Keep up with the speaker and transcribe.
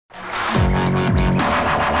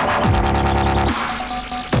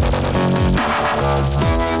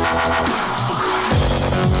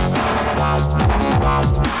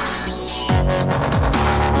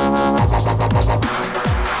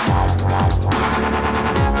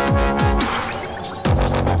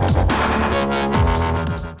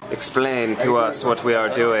explain to us what we are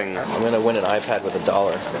doing. I'm gonna win an iPad with $1.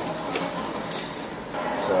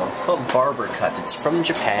 So it's called Barber Cut. It's from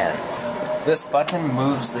Japan. This button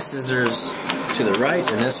moves the scissors to the right,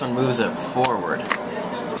 and this one moves it forward.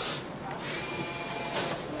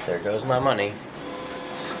 There goes my money.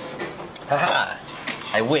 Haha!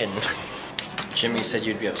 I win. Jimmy said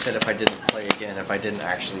you'd be upset if I didn't play again, if I didn't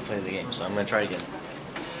actually play the game, so I'm gonna try it again.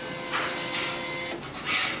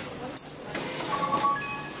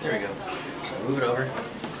 There we go. So move it over.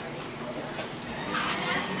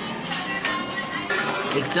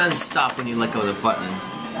 It does stop when you let go of the button.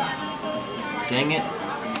 Dang it.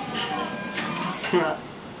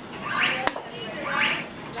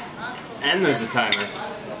 And there's a timer.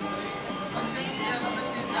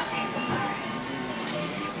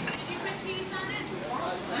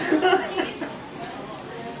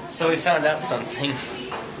 So we found out something.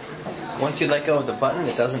 Once you let go of the button,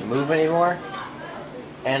 it doesn't move anymore.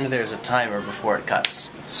 And there's a timer before it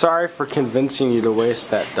cuts. Sorry for convincing you to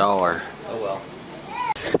waste that $1. Oh well.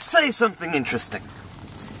 Say something interesting.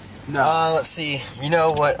 No. Let's see. You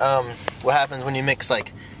know what happens when you mix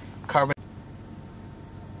like carbon?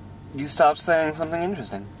 You stopped saying something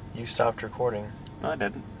interesting. You stopped recording. No, I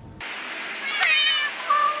didn't.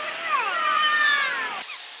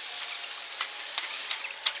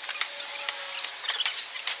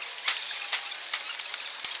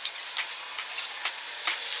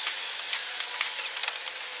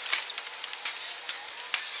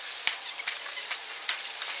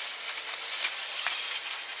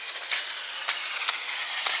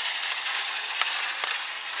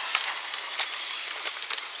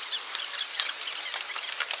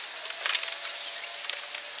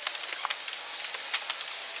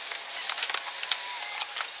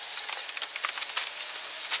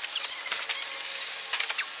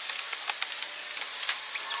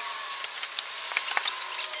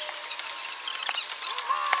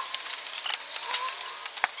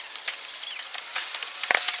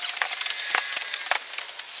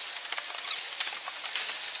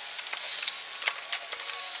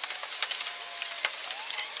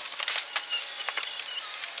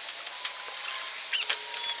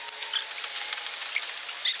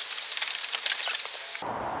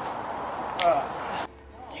 You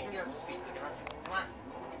can get up to speed. Come on.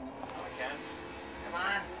 I can. Come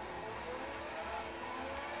on.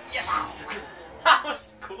 Yes! That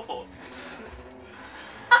was cool.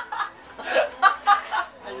 I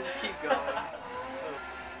just keep going.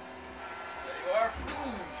 There you are.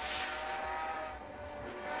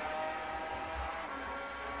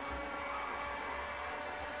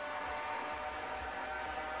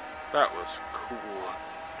 That was cool.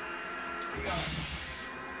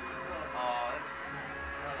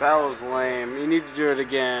 That was lame. You need to do it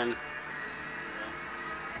again.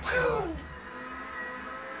 Where did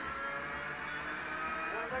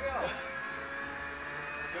I go?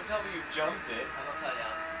 Don't tell me you jumped it. I'm upside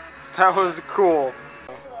down. That was cool.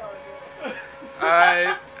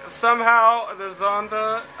 Somehow the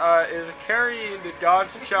Zonda is carrying the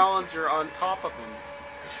Dodge Challenger on top of him.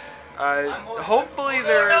 Hopefully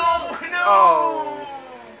there's... No! Oh.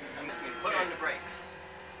 I'm just gonna put on the brakes.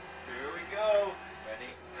 Here we go.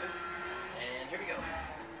 Ready? And here we go.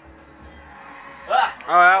 Ah!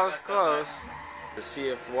 Oh, that was close. To see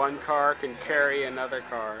if one car can carry another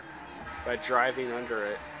car by driving under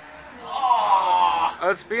it. Oh! Oh,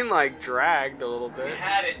 it's being like dragged a little We bit.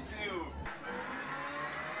 had it too.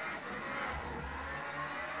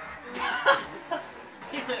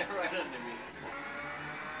 He went right under me.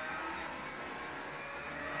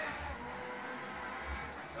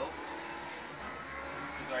 Nope.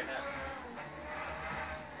 He's right now.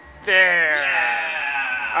 There!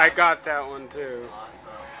 Yeah! I got that one too. Awesome.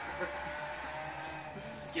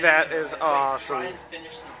 That is awesome. Try and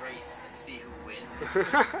finish the race and see who wins.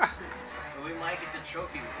 We might get the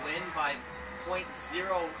trophy. Win by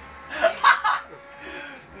 .0.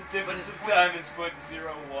 The difference of time is .011.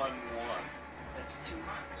 That's too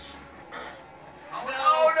much. Oh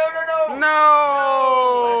no! No! I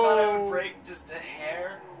thought I would brake just a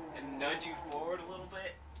hair and nudge you forward a little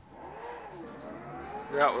bit.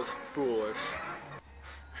 That was foolish.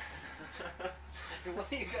 What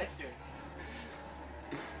are you guys doing?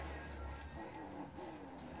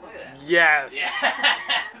 Look at that. Yes!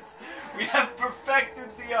 Yes! We have perfected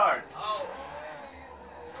the art. Oh.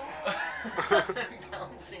 I'm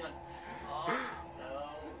balancing on. Oh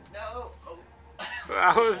no! Oh.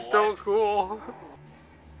 That was still cool.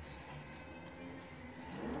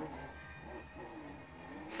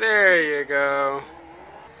 There you go.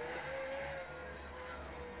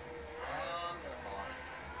 I'm gonna fall off.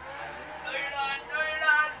 No, you're not! No, you're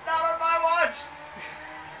not! Not on my watch!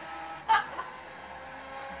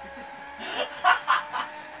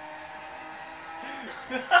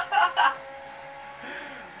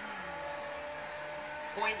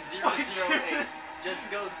 .008.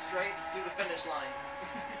 Just go straight to the finish line.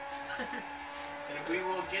 And we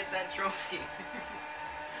will get that trophy.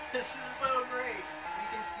 This is so great. You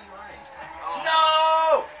can see mine.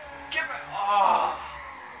 No! Give it. Oh!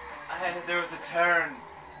 There was a turn,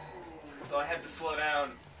 so I had to slow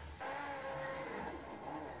down.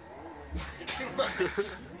 Too much.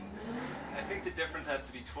 I think the difference has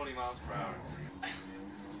to be 20 miles per hour.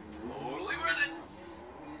 Totally worth it.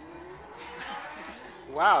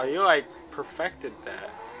 Wow, you like perfected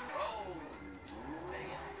that. Oh, dang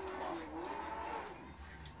it.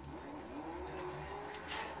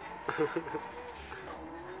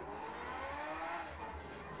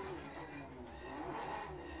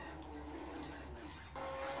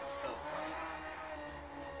 So funny.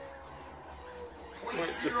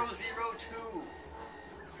 .002.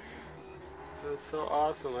 That's so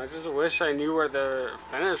awesome. I just wish I knew where the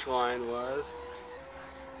finish line was.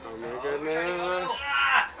 Oh my goodness.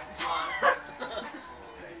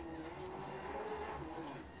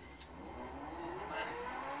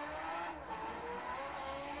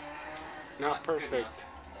 Not perfect.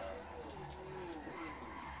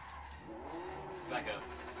 Back up.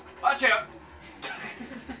 Watch out!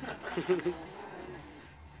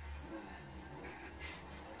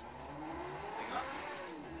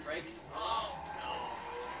 Brakes. Oh, no.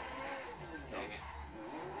 Dang it.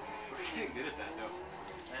 We're getting good at that though.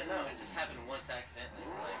 I know, it just happened once accidentally.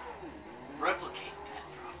 Like, replicate that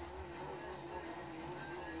problem.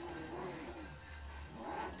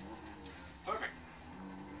 Perfect.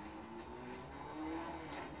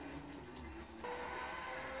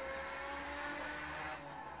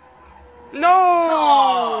 No!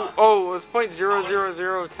 Aw. Oh, it was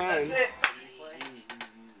 .00010. That's it.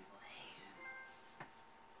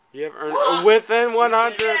 You have earned within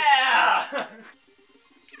 100. Yeah!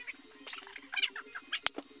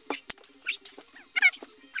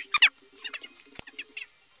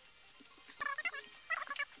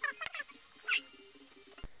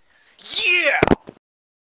 Yeah!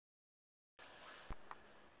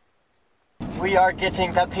 We are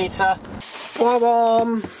getting the pizza.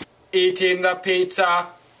 Bum. Eating the pizza.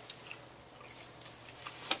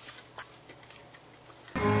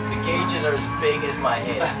 The gauges are as big as my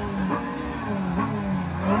head.